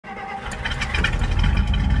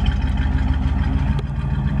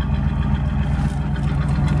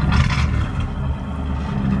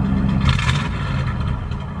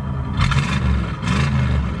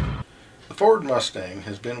Ford Mustang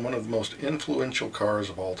has been one of the most influential cars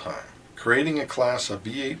of all time, creating a class of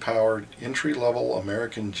V8-powered entry-level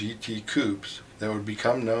American GT coupes that would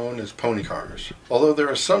become known as pony cars. Although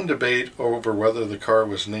there is some debate over whether the car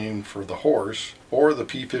was named for the horse or the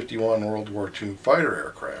P-51 World War II fighter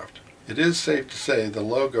aircraft, it is safe to say the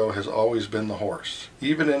logo has always been the horse,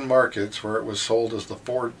 even in markets where it was sold as the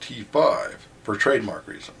Ford T5 for trademark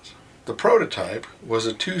reasons. The prototype was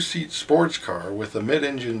a two-seat sports car with a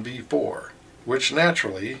mid-engine V4, which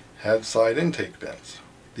naturally had side intake vents.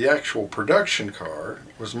 The actual production car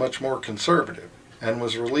was much more conservative and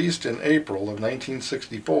was released in April of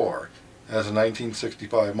 1964 as a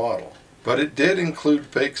 1965 model. But it did include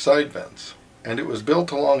fake side vents, and it was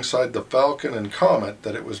built alongside the Falcon and Comet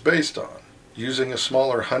that it was based on. Using a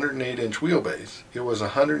smaller 108-inch wheelbase, it was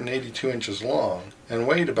 182 inches long and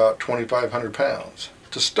weighed about 2,500 pounds.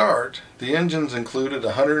 To start, the engines included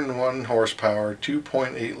 101 horsepower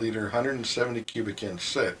 2.8-liter 170 cubic inch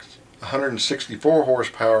 6, 164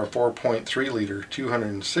 horsepower 4.3-liter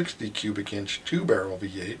 260 cubic inch 2-barrel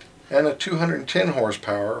V8, and a 210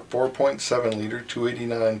 horsepower 4.7-liter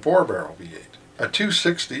 289 4-barrel V8. A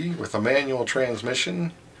 260 with a manual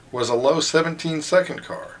transmission was a low 17-second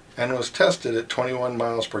car and was tested at 21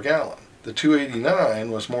 miles per gallon. The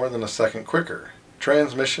 289 was more than a second quicker.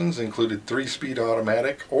 Transmissions included 3-speed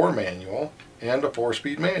automatic or manual and a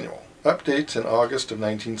 4-speed manual. Updates in August of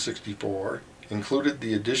 1964 included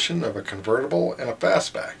the addition of a convertible and a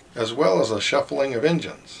fastback, as well as a shuffling of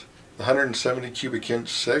engines. The 170 cubic inch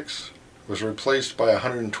 6 was replaced by a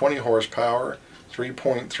 120 horsepower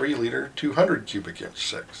 3.3-liter 200 cubic inch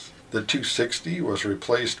 6. The 260 was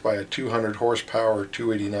replaced by a 200 horsepower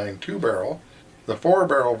 289 2-barrel. The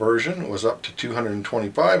 4-barrel version was up to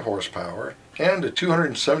 225 horsepower, and a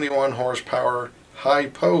 271 horsepower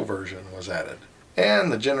high-PO version was added,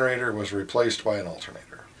 and the generator was replaced by an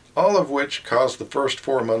alternator. All of which caused the first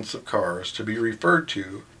 4 months of cars to be referred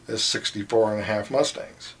to as 64.5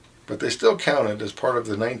 Mustangs. But they still counted as part of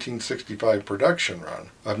the 1965 production run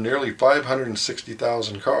of nearly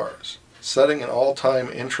 560,000 cars, setting an all-time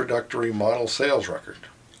introductory model sales record,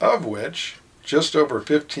 of which just over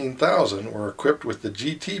 15,000 were equipped with the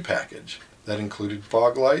GT package that included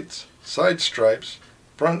fog lights, side stripes,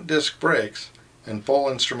 front disc brakes, and full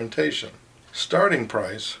instrumentation. Starting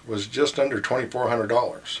price was just under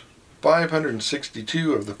 $2,400.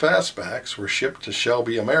 562 of the fastbacks were shipped to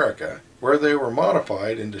Shelby America, where they were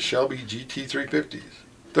modified into Shelby GT350s,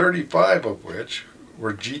 35 of which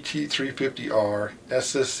were GT350R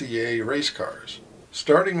SSCA race cars.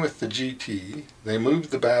 Starting with the GT, they moved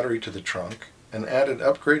the battery to the trunk and added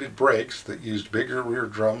upgraded brakes that used bigger rear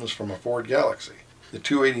drums from a Ford Galaxy. The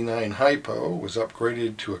 289 Hypo was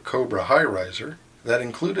upgraded to a Cobra high riser that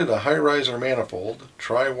included a high riser manifold,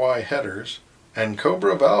 tri-Y headers, and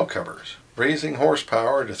Cobra valve covers, raising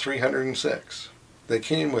horsepower to 306. They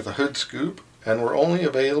came with a hood scoop and were only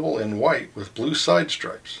available in white with blue side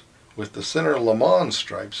stripes, with the center Le Mans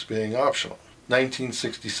stripes being optional.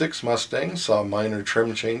 1966 Mustang saw minor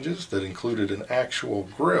trim changes that included an actual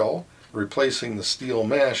grille, replacing the steel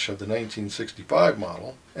mesh of the 1965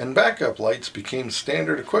 model, and backup lights became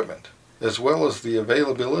standard equipment, as well as the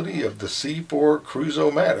availability of the C4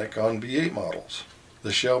 Cruise-o-matic on V8 models.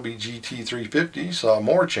 The Shelby GT350 saw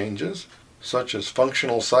more changes, such as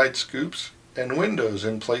functional side scoops and windows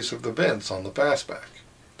in place of the vents on the fastback.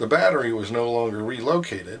 The battery was no longer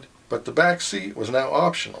relocated, but the back seat was now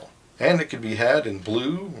optional, and it could be had in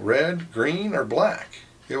blue, red, green, or black.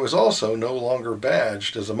 It was also no longer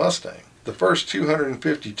badged as a Mustang. The first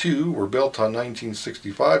 252 were built on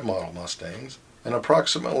 1965 model Mustangs, and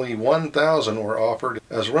approximately 1,000 were offered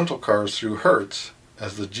as rental cars through Hertz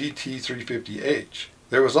as the GT350H.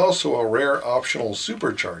 There was also a rare optional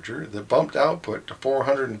supercharger that bumped output to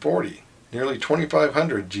 440. Nearly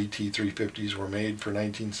 2,500 GT350s were made for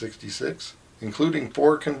 1966, including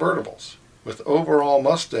 4 convertibles, with overall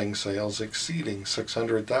Mustang sales exceeding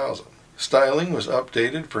 600,000. Styling was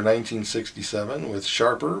updated for 1967 with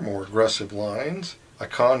sharper, more aggressive lines, a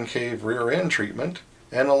concave rear end treatment,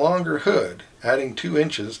 and a longer hood, adding 2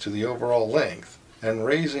 inches to the overall length and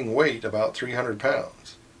raising weight about 300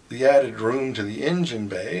 pounds. The added room to the engine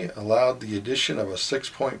bay allowed the addition of a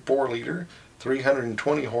 6.4-liter,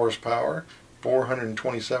 320 horsepower,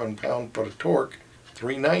 427 pound-foot of torque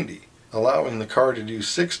 390, allowing the car to do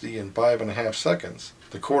 60 in 5.5 seconds,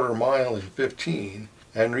 the quarter mile in 15,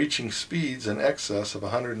 and reaching speeds in excess of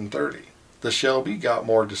 130. The Shelby got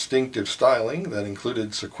more distinctive styling that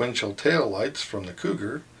included sequential tail lights from the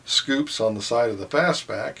Cougar, scoops on the side of the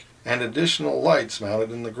fastback, and additional lights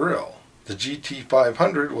mounted in the grille. The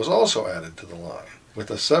GT500 was also added to the line. with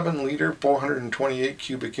a 7-liter 428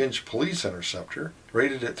 cubic inch police interceptor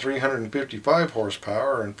rated at 355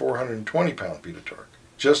 horsepower and 420 pound-feet of torque.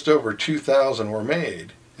 Just over 2,000 were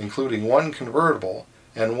made, including one convertible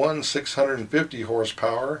and one 650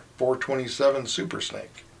 horsepower 427 Super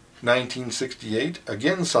Snake. 1968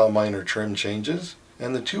 again saw minor trim changes,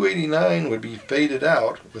 and the 289 would be faded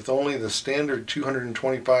out with only the standard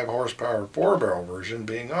 225 horsepower 4-barrel version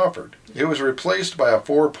being offered. It was replaced by a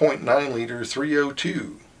 4.9-liter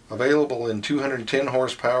 302, available in 210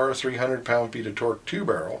 horsepower 300 pound-feet of torque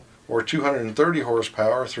 2-barrel or 230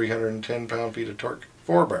 horsepower 310 pound-feet of torque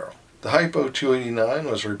 4-barrel. The Hypo 289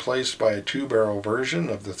 was replaced by a 2-barrel version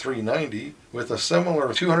of the 390 with a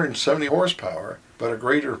similar 270 horsepower but a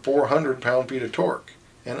greater 400 pound-feet of torque.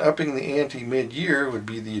 And upping the ante mid-year would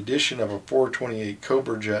be the addition of a 428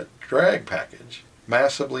 Cobra Jet drag package,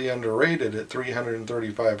 massively underrated at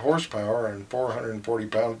 335 horsepower and 440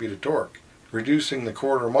 pound-feet of torque, reducing the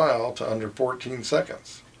quarter mile to under 14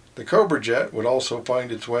 seconds. The Cobra Jet would also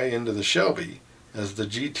find its way into the Shelby as the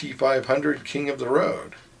GT500 King of the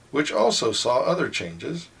Road, which also saw other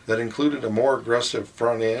changes that included a more aggressive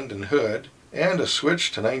front end and hood and a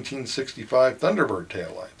switch to 1965 Thunderbird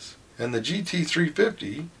taillights. And the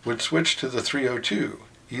GT350 would switch to the 302,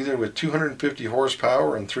 either with 250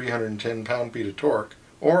 horsepower and 310 pound-feet of torque,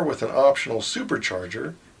 or with an optional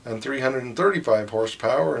supercharger and 335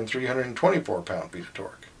 horsepower and 324 pound-feet of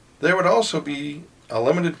torque. There would also be a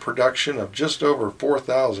limited production of just over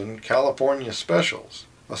 4,000 California Specials,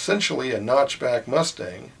 essentially a notchback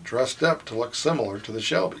Mustang dressed up to look similar to the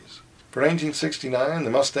Shelbys. For 1969, the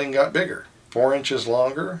Mustang got bigger, 4 inches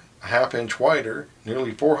longer, a half-inch wider,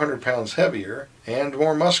 nearly 400 pounds heavier, and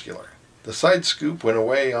more muscular. The side scoop went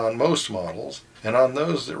away on most models, and on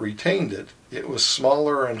those that retained it, it was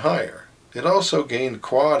smaller and higher. It also gained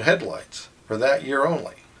quad headlights, for that year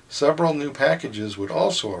only. Several new packages would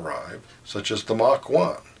also arrive, such as the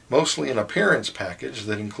Mach-E, mostly an appearance package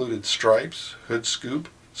that included stripes, hood scoop,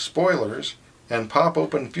 spoilers, and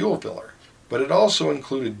pop-open fuel filler. But it also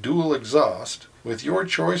included dual exhaust, with your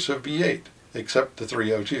choice of V8, except the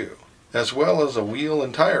 302, as well as a wheel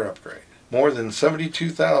and tire upgrade. More than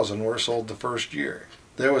 72,000 were sold the first year.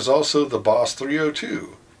 There was also the Boss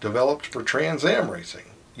 302, developed for Trans Am racing,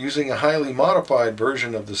 using a highly modified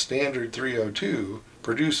version of the standard 302,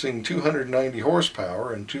 producing 290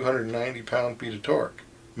 horsepower and 290 pound-feet of torque,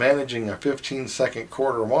 managing a 15-second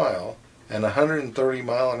quarter mile and 130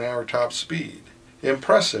 mile-an-hour top speed.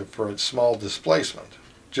 Impressive for its small displacement.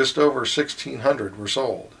 Just over 1,600 were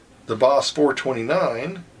sold. The Boss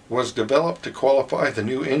 429 was developed to qualify the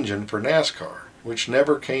new engine for NASCAR, which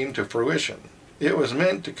never came to fruition. It was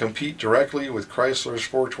meant to compete directly with Chrysler's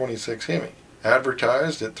 426 Hemi.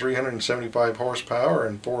 Advertised at 375 horsepower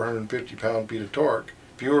and 450 pound-feet of torque,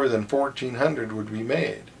 fewer than 1,400 would be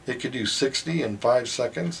made. It could do 60 in 5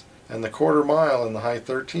 seconds and the quarter mile in the high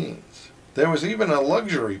 13s. There was even a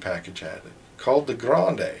luxury package added, called the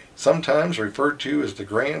Grande, sometimes referred to as the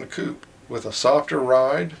Grand Coupe, with a softer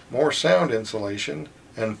ride, more sound insulation,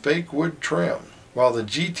 and fake wood trim, while the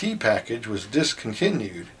GT package was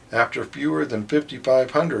discontinued after fewer than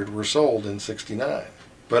 5,500 were sold in '69.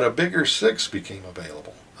 But a bigger 6 became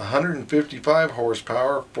available, a 155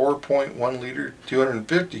 horsepower, 4.1-liter,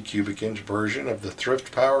 250 cubic inch version of the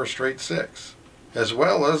Thrift Power Straight 6, as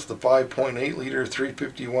well as the 5.8-liter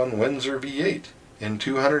 351 Windsor V8 in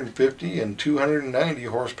 250 and 290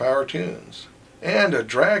 horsepower tunes. And a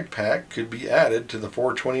drag pack could be added to the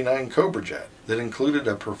 429 Cobra Jet that included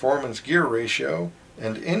a performance gear ratio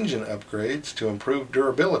and engine upgrades to improve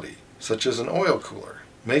durability, such as an oil cooler,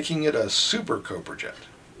 making it a super Cobra Jet.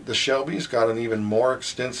 The Shelbys got an even more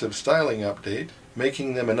extensive styling update,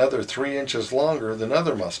 making them another 3 inches longer than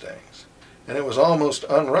other Mustangs, and it was almost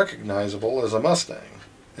unrecognizable as a Mustang.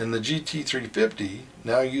 And the GT350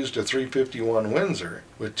 now used a 351 Windsor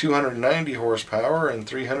with 290 horsepower and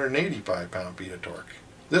 385 pound-feet of torque.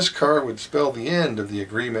 This car would spell the end of the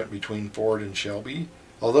agreement between Ford and Shelby,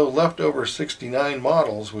 although leftover '69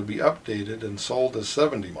 models would be updated and sold as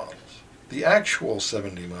 '70 models. The actual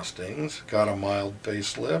 '70 Mustangs got a mild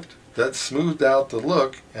facelift that smoothed out the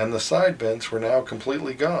look, and the side vents were now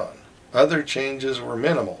completely gone. Other changes were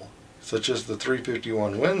minimal, such as the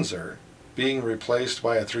 351 Windsor being replaced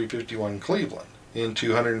by a 351 Cleveland in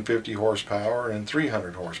 250 horsepower and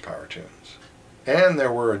 300 horsepower tunes. And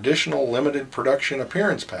there were additional limited production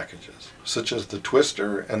appearance packages, such as the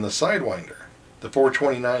Twister and the Sidewinder. The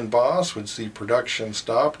 429 Boss would see production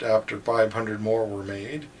stopped after 500 more were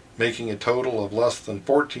made, making a total of less than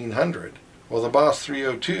 1,400, while the Boss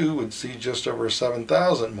 302 would see just over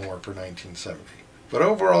 7,000 more for 1970. But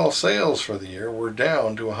overall sales for the year were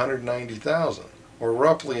down to 190,000. or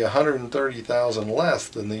roughly 130,000 less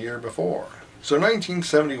than the year before. So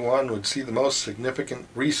 1971 would see the most significant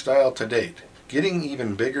restyle to date, getting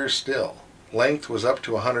even bigger still. Length was up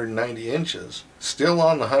to 190 inches, still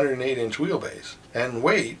on the 108-inch wheelbase, and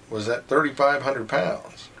weight was at 3,500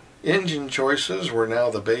 pounds. Engine choices were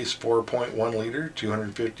now the base 4.1 liter,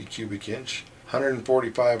 250 cubic inch,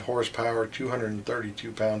 145 horsepower,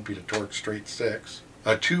 232 pound-feet of torque straight six,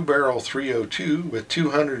 a two-barrel 302 with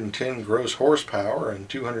 210 gross horsepower and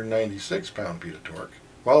 296 pound-feet of torque,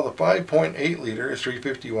 while the 5.8 liter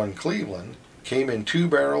 351 Cleveland came in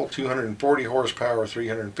two-barrel, 240 horsepower,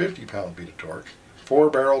 350 pound-feet of torque,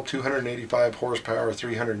 four-barrel, 285 horsepower,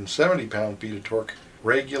 370 pound-feet of torque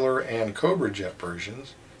regular and Cobra Jet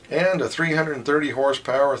versions, and a 330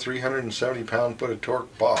 horsepower, 370 pound-foot of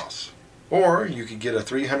torque Boss. Or you could get a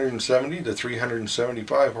 370 to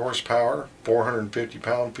 375 horsepower, 450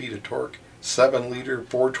 pound-feet of torque, 7-liter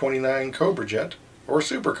 429 Cobra Jet or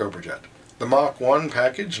Super Cobra Jet. The Mach-1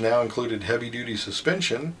 package now included heavy-duty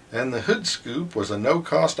suspension, and the hood scoop was a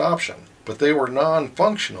no-cost option, but they were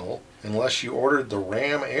non-functional unless you ordered the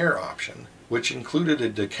Ram Air option, which included a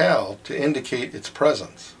decal to indicate its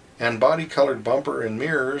presence. And body-colored bumper and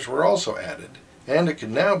mirrors were also added, and it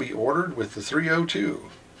could now be ordered with the 302.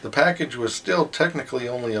 The package was still technically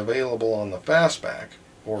only available on the fastback,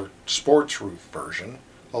 or sports roof version,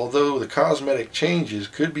 although the cosmetic changes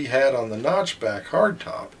could be had on the notchback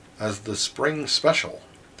hardtop as the spring special.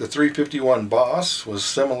 The 351 Boss was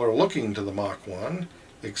similar looking to the Mach-1,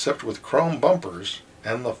 except with chrome bumpers,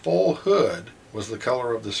 and the full hood was the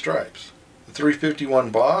color of the stripes. The 351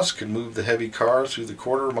 Boss could move the heavy car through the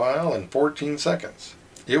quarter mile in 14 seconds.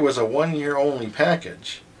 It was a one-year-only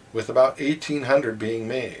package, with about 1,800 being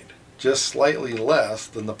made, just slightly less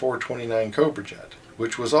than the 429 Cobra Jet,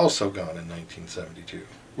 which was also gone in 1972,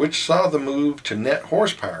 which saw the move to net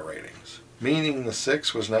horsepower ratings, meaning the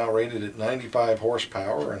 6 was now rated at 95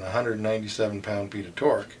 horsepower and 197 pound-feet of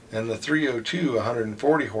torque, and the 302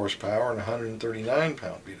 140 horsepower and 139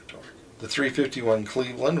 pound-feet of torque. The 351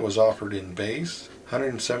 Cleveland was offered in base,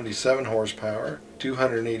 177 horsepower,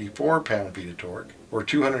 284 pound-feet of torque, or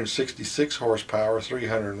 266 horsepower,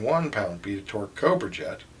 301 pound-feet of torque Cobra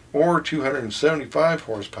Jet, or 275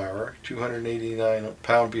 horsepower, 289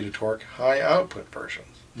 pound-feet of torque high output versions.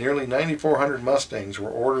 Nearly 9,400 Mustangs were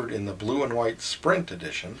ordered in the blue and white Sprint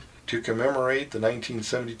edition to commemorate the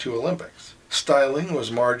 1972 Olympics. Styling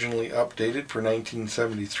was marginally updated for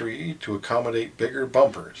 1973 to accommodate bigger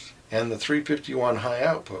bumpers, and the 351 high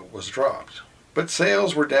output was dropped. But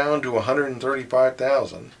sales were down to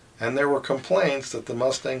 135,000, and there were complaints that the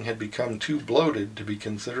Mustang had become too bloated to be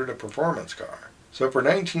considered a performance car. So for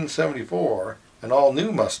 1974, an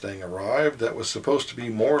all-new Mustang arrived that was supposed to be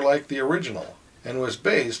more like the original, and was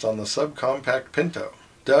based on the subcompact Pinto.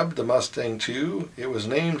 Dubbed the Mustang II, it was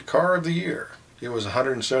named Car of the Year. It was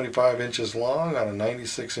 175 inches long on a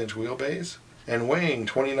 96-inch wheelbase, and weighing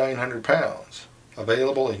 2,900 pounds.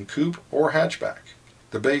 Available in coupe or hatchback.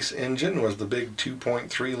 The base engine was the big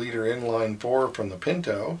 2.3-liter inline-4 from the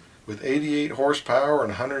Pinto with 88 horsepower and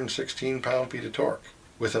 116 pound-feet of torque,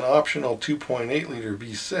 with an optional 2.8-liter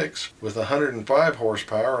V6 with 105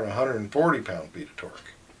 horsepower and 140 pound-feet of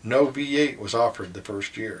torque. No V8 was offered the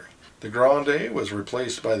first year. The Grande was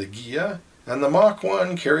replaced by the Ghia, and the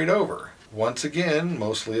Mach-1 carried over, once again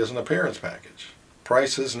mostly as an appearance package.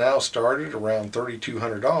 Prices now started around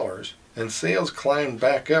 $3,200, and sales climbed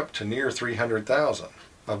back up to near 300,000.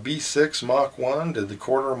 A V6 Mach-1 did the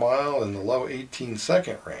quarter mile in the low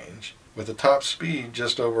 18-second range, with a top speed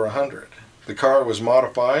just over 100. The car was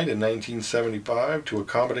modified in 1975 to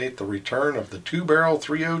accommodate the return of the two-barrel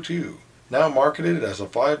 302, now marketed as a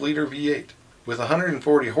 5-liter V8. With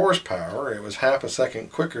 140 horsepower, it was half a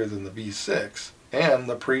second quicker than the V6 and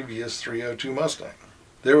the previous 302 Mustang.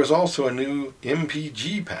 There was also a new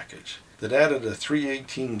MPG package that added a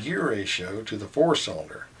 318 gear ratio to the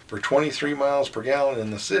 4-cylinder for 23 miles per gallon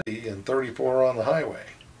in the city and 34 on the highway.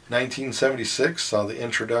 1976 saw the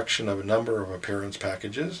introduction of a number of appearance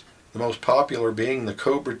packages, the most popular being the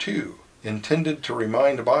Cobra II, intended to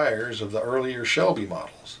remind buyers of the earlier Shelby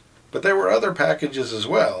models. But there were other packages as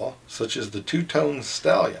well, such as the two-tone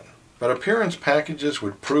Stallion. But appearance packages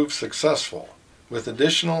would prove successful, with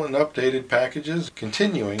additional and updated packages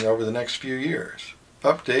continuing over the next few years.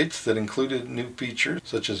 Updates that included new features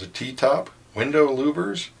such as a T-top, window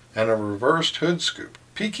louvers, and a reversed hood scoop,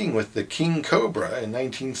 peaking with the King Cobra in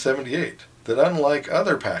 1978, that unlike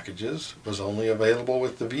other packages was only available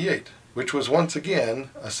with the V8, which was once again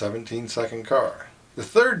a 17-second car. The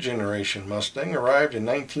third generation Mustang arrived in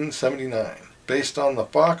 1979, based on the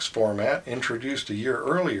Fox format introduced a year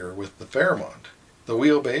earlier with the Fairmont. The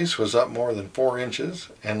wheelbase was up more than 4 inches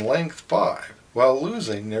and length 5, while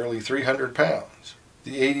losing nearly 300 pounds.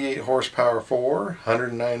 The 88 horsepower 4,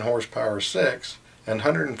 109 horsepower 6, and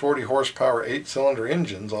 140 horsepower 8-cylinder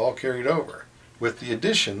engines all carried over, with the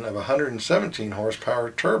addition of a 117 horsepower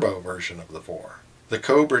turbo version of the 4. The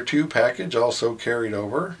Cobra 2 package also carried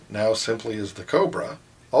over, now simply as the Cobra.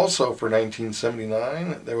 Also for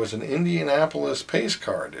 1979, there was an Indianapolis Pace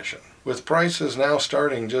Car edition. With prices now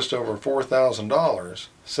starting just over $4,000,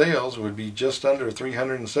 sales would be just under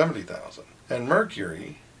 $370,000. And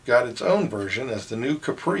Mercury got its own version as the new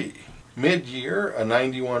Capri. Mid-year, a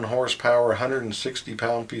 91 horsepower, 160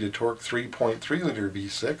 pound-feet of torque 3.3-liter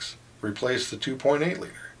V6 replaced the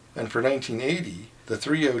 2.8-liter. And for 1980, the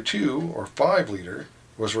 302 or 5-liter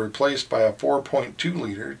was replaced by a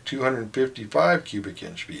 4.2-liter 255 cubic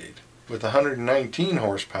inch V8 with 119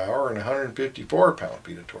 horsepower and 154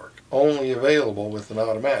 pound-feet of torque, only available with an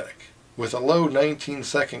automatic. With a low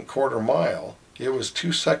 19-second quarter mile, it was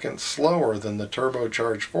 2 seconds slower than the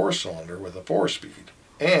turbocharged 4-cylinder with a 4-speed,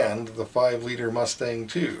 and the 5-liter Mustang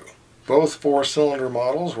 2. Both 4-cylinder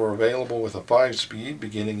models were available with a 5-speed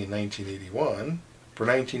beginning in 1981. For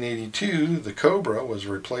 1982, the Cobra was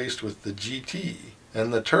replaced with the GT,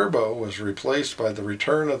 and the turbo was replaced by the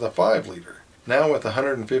return of the 5-liter, now with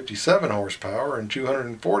 157 horsepower and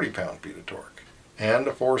 240 pound-feet of torque, and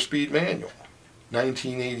a 4-speed manual.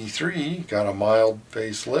 1983 got a mild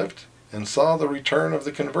facelift and saw the return of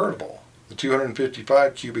the convertible. The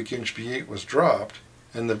 255 cubic inch V8 was dropped,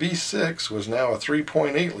 and the V6 was now a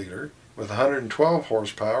 3.8-liter with 112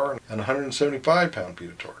 horsepower and 175 pound-feet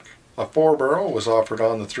of torque. A 4-barrel was offered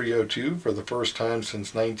on the 302 for the first time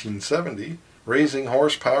since 1970, raising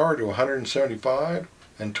horsepower to 175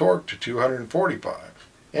 and torque to 245,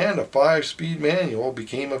 and a 5-speed manual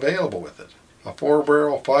became available with it. A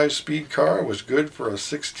 4-barrel 5-speed car was good for a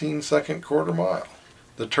 16-second quarter mile.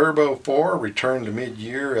 The Turbo 4 returned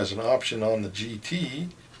mid-year as an option on the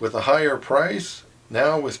GT with a higher price,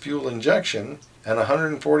 now with fuel injection and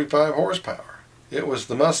 145 horsepower. It was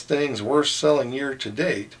the Mustang's worst-selling year to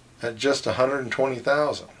date at just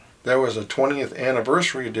 120,000. There was a 20th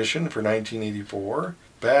anniversary edition for 1984,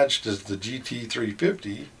 badged as the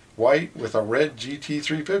GT350, white with a red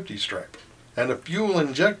GT350 stripe. And a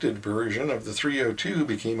fuel-injected version of the 302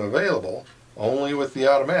 became available, only with the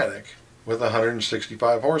automatic, with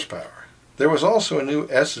 165 horsepower. There was also a new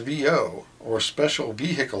SVO, or Special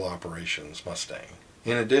Vehicle Operations Mustang.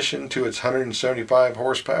 In addition to its 175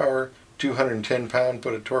 horsepower, 210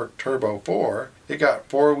 pound-foot of torque Turbo 4, it got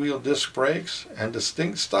 4-wheel disc brakes and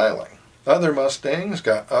distinct styling. Other Mustangs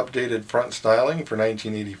got updated front styling for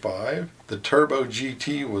 1985. The Turbo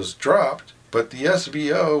GT was dropped, but the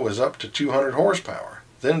SVO was up to 200 horsepower,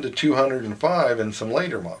 then to 205 in some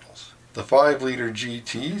later models. The 5-liter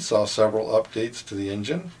GT saw several updates to the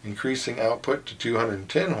engine, increasing output to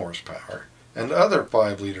 210 horsepower, and other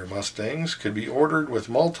 5-liter Mustangs could be ordered with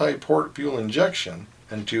multi-port fuel injection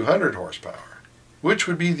and 200 horsepower, which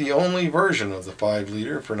would be the only version of the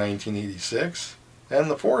 5-liter for 1986,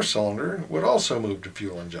 and the 4-cylinder would also move to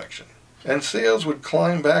fuel injection. And sales would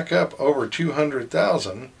climb back up over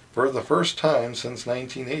 200,000 for the first time since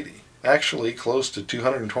 1980, actually close to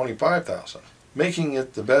 225,000, making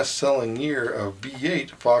it the best-selling year of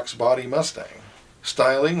V8 Fox body Mustang.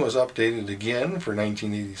 Styling was updated again for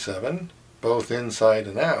 1987, both inside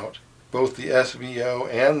and out. Both the SVO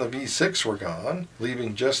and the V6 were gone,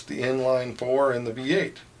 leaving just the inline 4 and the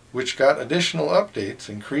V8, which got additional updates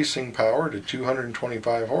increasing power to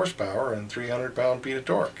 225 horsepower and 300 pound-feet of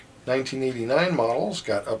torque. 1989 models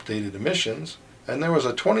got updated emissions, and there was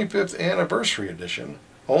a 25th anniversary edition,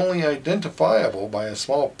 only identifiable by a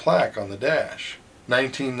small plaque on the dash.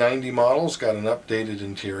 1990 models got an updated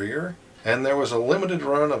interior, and there was a limited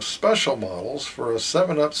run of special models for a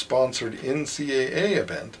 7-Up sponsored NCAA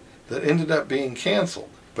event that ended up being canceled,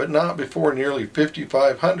 but not before nearly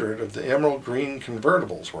 5,500 of the emerald green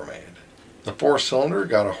convertibles were made. The 4-cylinder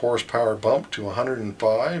got a horsepower bump to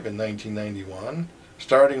 105 in 1991.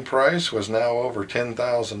 Starting price was now over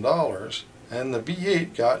 $10,000, and the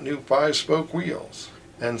V8 got new 5-spoke wheels,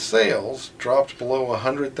 and sales dropped below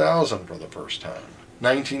 100,000 for the first time.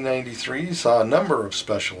 1993 saw a number of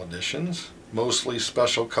special editions, mostly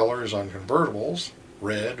special colors on convertibles,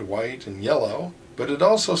 red, white, and yellow, but it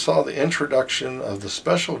also saw the introduction of the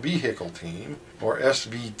Special Vehicle Team, or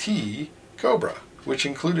SVT, Cobra, which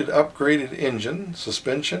included upgraded engine,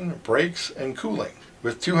 suspension, brakes, and cooling.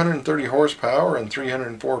 With 230 horsepower and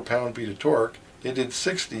 304 pound-feet of torque, it did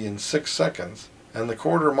 60 in 6 seconds, and the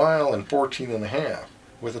quarter mile in 14.5,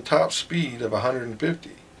 with a top speed of 150,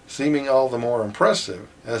 seeming all the more impressive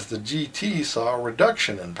as the GT saw a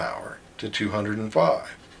reduction in power to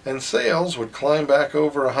 205, and sales would climb back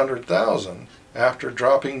over 100,000 after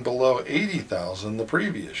dropping below 80,000 the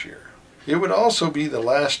previous year. It would also be the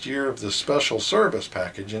last year of the Special Service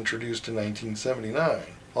package introduced in 1979,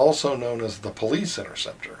 also known as the Police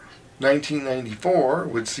Interceptor. 1994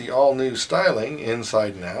 would see all new styling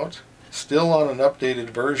inside and out. Still on an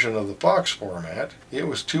updated version of the Fox format, it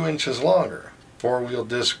was 2 inches longer. Four-wheel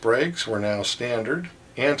disc brakes were now standard,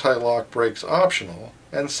 anti-lock brakes optional,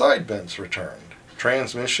 and side vents returned.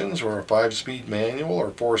 Transmissions were a 5-speed manual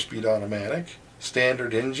or 4-speed automatic.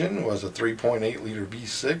 Standard engine was a 3.8-liter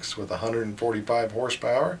V6 with 145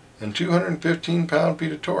 horsepower and 215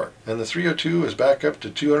 pound-feet of torque, and the 302 is back up to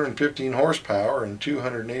 215 horsepower and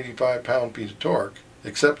 285 pound-feet of torque,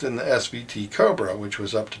 except in the SVT Cobra, which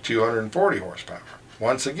was up to 240 horsepower.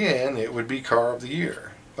 Once again, it would be car of the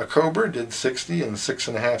year. A Cobra did 60 in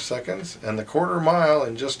 6.5 seconds, and the quarter mile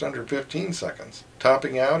in just under 15 seconds,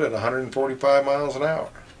 topping out at 145 miles an hour.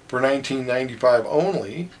 For 1995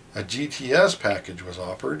 only, a GTS package was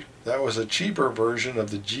offered that was a cheaper version of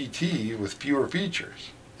the GT with fewer features,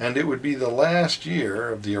 and it would be the last year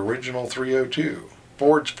of the original 302.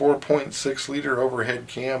 Ford's 4.6-liter overhead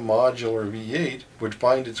cam modular V8 would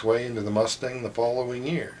find its way into the Mustang the following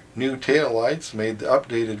year. New taillights made the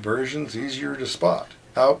updated versions easier to spot.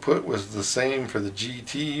 Output was the same for the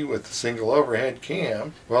GT with the single overhead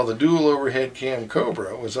cam, while the dual overhead cam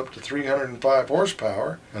Cobra was up to 305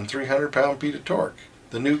 horsepower and 300 pound-feet of torque.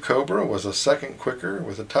 The new Cobra was a second quicker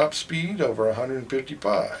with a top speed over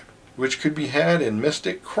 155, which could be had in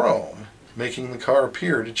Mystic Chrome, making the car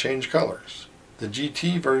appear to change colors. The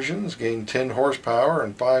GT versions gained 10 horsepower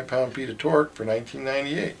and 5 pound-feet of torque for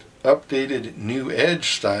 1998. Updated New Edge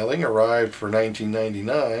styling arrived for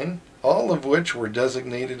 1999, all of which were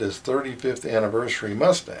designated as 35th anniversary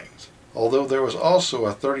Mustangs, although there was also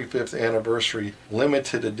a 35th anniversary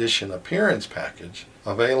limited edition appearance package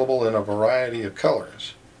available in a variety of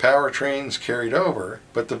colors. Powertrains carried over,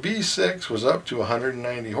 but the V6 was up to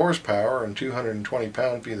 190 horsepower and 220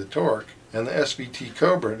 pound-feet of torque, and the SVT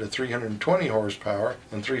Cobra to 320 horsepower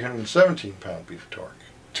and 317 pound-feet of torque.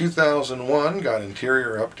 2001 got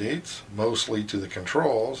interior updates, mostly to the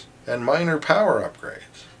controls, and minor power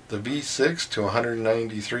upgrades. The V6 to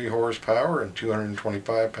 193 horsepower and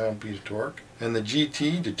 225 pound-feet of torque, and the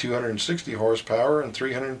GT to 260 horsepower and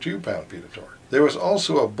 302 pound-feet of torque. There was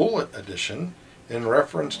also a Bullet edition in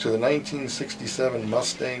reference to the 1967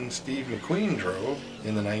 Mustang Steve McQueen drove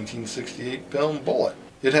in the 1968 film Bullet.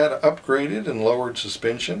 It had upgraded and lowered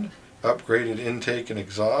suspension, upgraded intake and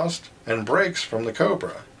exhaust, and brakes from the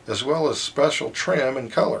Cobra, as well as special trim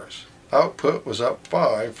and colors. Output was up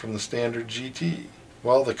 5 from the standard GT,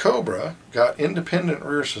 while the Cobra got independent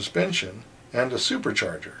rear suspension and a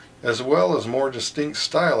supercharger, as well as more distinct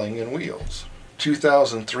styling and wheels.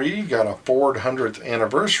 2003 got a Ford 100th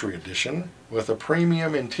Anniversary Edition with a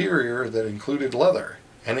premium interior that included leather,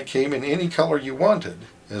 and it came in any color you wanted,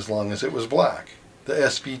 as long as it was black. The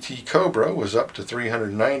SVT Cobra was up to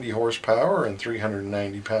 390 horsepower and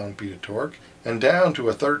 390 pound-feet of torque, and down to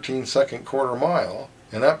a 13-second quarter mile,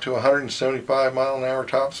 and up to 175 mile-an-hour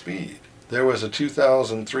top speed. There was a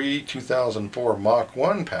 2003-2004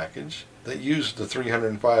 Mach-E package that used the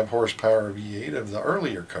 305 horsepower V8 of the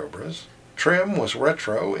earlier Cobras. Trim was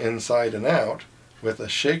retro inside and out, with a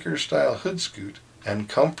shaker-style hood scoot and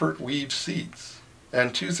comfort weave seats.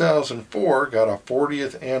 And 2004 got a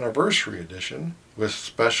 40th Anniversary Edition with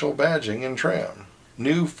special badging and trim.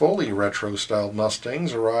 New fully retro-styled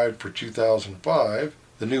Mustangs arrived for 2005.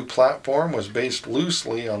 The new platform was based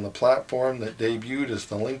loosely on the platform that debuted as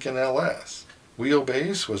the Lincoln LS.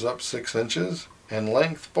 Wheelbase was up 6 inches and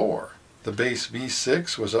length 4. The base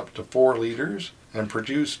V6 was up to 4 liters and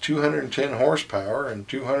produced 210 horsepower and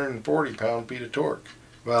 240 pound-feet of torque,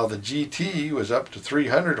 while the GT was up to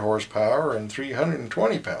 300 horsepower and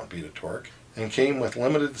 320 pound-feet of torque and came with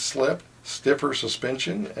limited slip, stiffer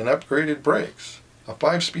suspension, and upgraded brakes. A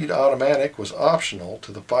 5-speed automatic was optional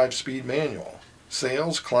to the 5-speed manual.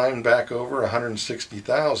 Sales climbed back over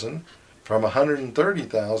 160,000 from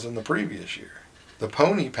 130,000 the previous year. The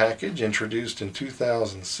Pony package, introduced in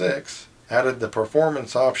 2006, added the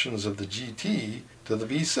performance options of the GT to the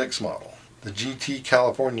V6 model. The GT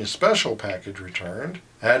California Special package returned,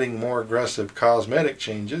 adding more aggressive cosmetic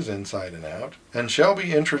changes inside and out, and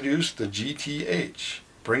Shelby introduced the GTH,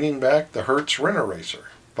 bringing back the Hertz Rent-A-Racer.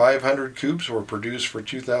 500 coupes were produced for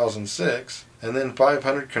 2006, and then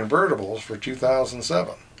 500 convertibles for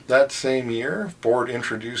 2007. That same year, Ford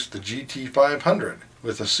introduced the GT500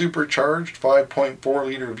 with a supercharged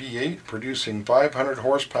 5.4-liter V8 producing 500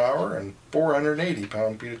 horsepower and 480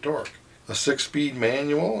 pound-feet of torque, a 6-speed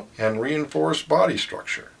manual, and reinforced body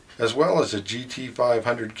structure. as well as a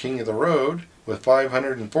GT500 King of the Road with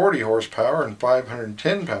 540 horsepower and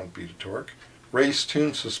 510 pound-feet of torque,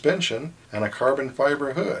 race-tuned suspension, and a carbon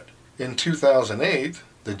fiber hood. In 2008,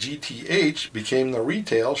 the GTH became the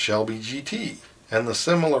retail Shelby GT, and the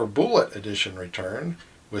similar Bullet edition returned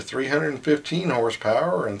with 315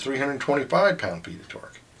 horsepower and 325 pound-feet of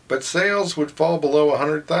torque. But sales would fall below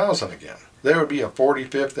 100,000 again. There would be a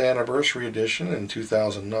 45th anniversary edition in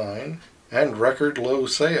 2009 and record low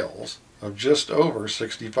sales of just over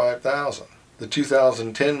 65,000. The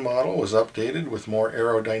 2010 model was updated with more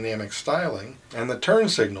aerodynamic styling and the turn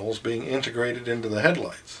signals being integrated into the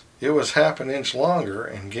headlights. It was half an inch longer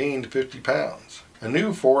and gained 50 pounds. A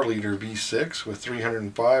new 4-liter V6 with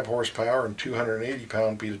 305 horsepower and 280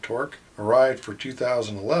 pound-feet of torque arrived for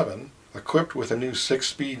 2011, equipped with a new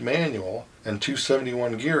 6-speed manual and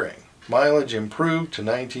 271 gearing. Mileage improved to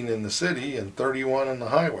 19 in the city and 31 on the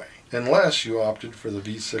highway, unless you opted for the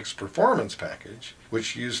V6 Performance package,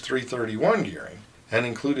 which used 331 gearing and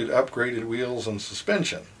included upgraded wheels and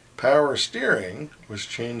suspension. Power steering was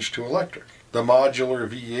changed to electric. The modular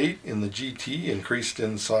V8 in the GT increased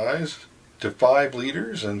in size to 5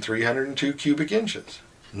 liters and 302 cubic inches,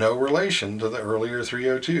 no relation to the earlier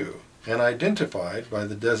 302, and identified by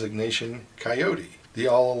the designation Coyote. The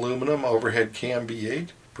all-aluminum overhead cam V8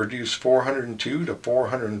 produced 402 to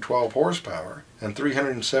 412 horsepower and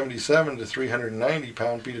 377 to 390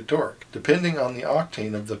 pound-feet of torque, depending on the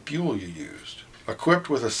octane of the fuel you used. Equipped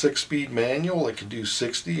with a 6-speed manual, it could do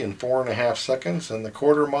 60 in 4.5 seconds and the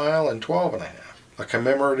quarter mile in 12.5. A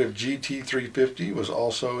commemorative GT350 was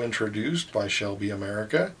also introduced by Shelby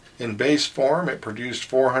America. In base form, it produced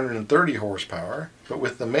 430 horsepower, but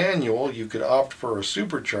with the manual, you could opt for a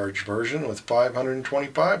supercharged version with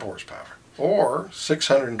 525 horsepower, or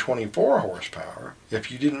 624 horsepower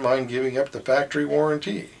if you didn't mind giving up the factory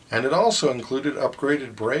warranty. And it also included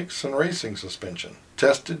upgraded brakes and racing suspension,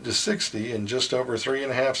 tested to 60 in just over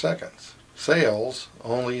 3.5 seconds. Sales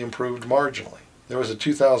only improved marginally. There was a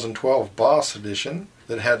 2012 Boss edition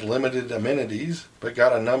that had limited amenities but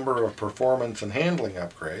got a number of performance and handling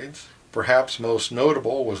upgrades. Perhaps most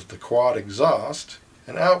notable was the quad exhaust,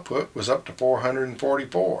 and output was up to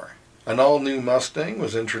 444. An all-new Mustang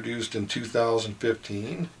was introduced in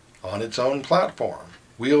 2015 on its own platform.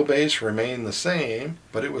 Wheelbase remained the same,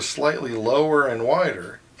 but it was slightly lower and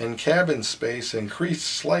wider, and cabin space increased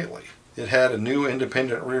slightly. It had a new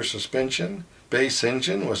independent rear suspension. Base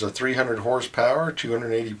engine was a 300 horsepower,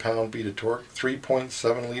 280 pound-feet of torque,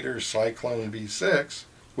 3.7-liter Cyclone V6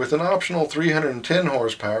 with an optional 310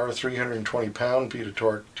 horsepower, 320 pound-feet of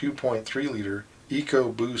torque, 2.3-liter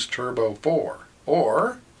EcoBoost Turbo 4,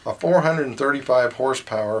 or a 435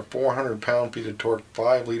 horsepower, 400 pound-feet of torque,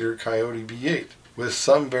 5-liter Coyote V8 with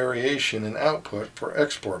some variation in output for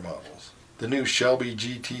export models. The new Shelby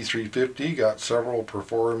GT350 got several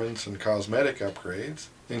performance and cosmetic upgrades,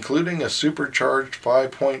 including a supercharged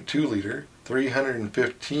 5.2-liter,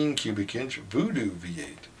 315 cubic inch Voodoo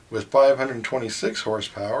V8 with 526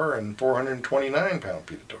 horsepower and 429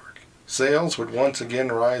 pound-feet of torque. Sales would once again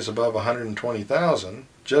rise above 120,000,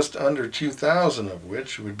 just under 2,000 of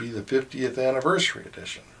which would be the 50th anniversary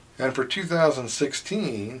edition. And for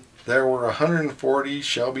 2016, there were 140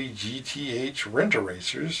 Shelby GTH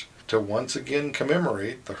Rent-A-Racers to once again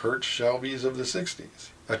commemorate the Hertz Shelbys of the 60s.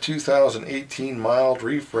 A 2018 mild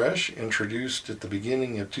refresh introduced at the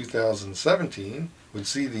beginning of 2017 would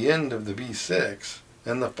see the end of the V6,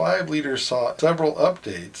 and the 5-liter saw several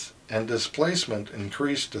updates and displacement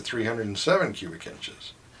increased to 307 cubic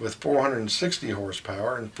inches, with 460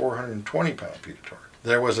 horsepower and 420 pound-feet of torque.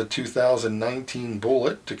 There was a 2019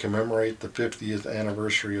 Bullet to commemorate the 50th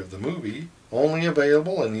anniversary of the movie, only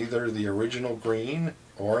available in either the original green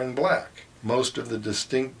or in black. Most of the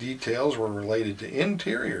distinct details were related to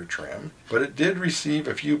interior trim, but it did receive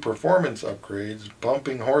a few performance upgrades,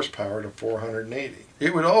 bumping horsepower to 480.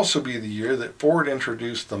 It would also be the year that Ford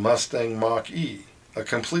introduced the Mustang Mach-E, a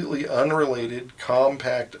completely unrelated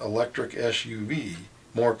compact electric SUV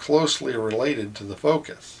more closely related to the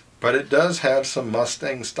Focus. But it does have some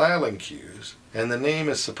Mustang styling cues, and the name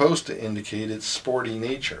is supposed to indicate its sporty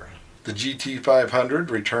nature. The GT500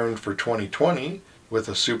 returned for 2020 with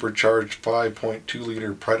a supercharged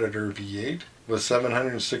 5.2-liter Predator V8 with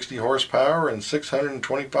 760 horsepower and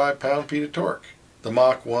 625 pound-feet of torque. The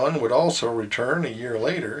Mach-1 would also return a year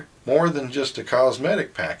later. More than just a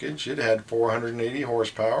cosmetic package, it had 480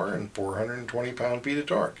 horsepower and 420 pound-feet of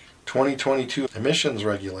torque. 2022 emissions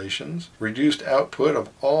regulations reduced output of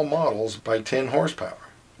all models by 10 horsepower,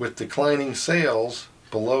 with declining sales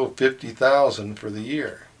below 50,000 for the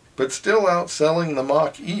year. but still outselling the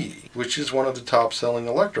Mach-E, which is one of the top-selling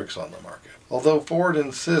electrics on the market. Although Ford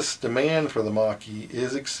insists demand for the Mach-E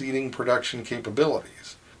is exceeding production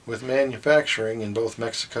capabilities, with manufacturing in both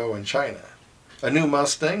Mexico and China. A new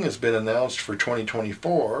Mustang has been announced for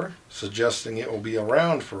 2024, suggesting it will be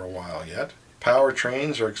around for a while yet.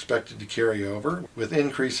 Powertrains are expected to carry over, with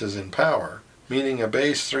increases in power, meaning a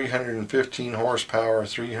base 315 horsepower,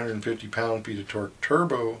 350 pound-feet of torque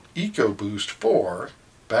turbo EcoBoost 4,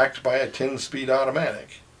 backed by a 10-speed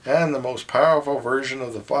automatic, and the most powerful version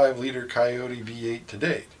of the 5-liter Coyote V8 to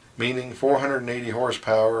date, meaning 480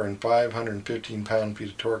 horsepower and 515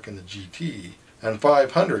 pound-feet of torque in the GT, and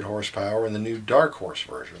 500 horsepower in the new Dark Horse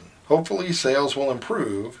version. Hopefully sales will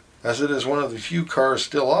improve, as it is one of the few cars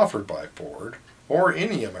still offered by Ford, or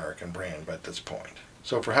any American brand at this point.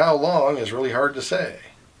 So for how long is really hard to say.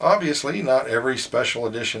 Obviously, not every special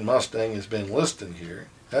edition Mustang has been listed here,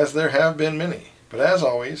 as there have been many. But as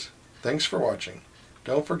always, thanks for watching.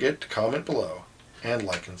 Don't forget to comment below, and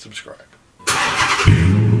like and subscribe.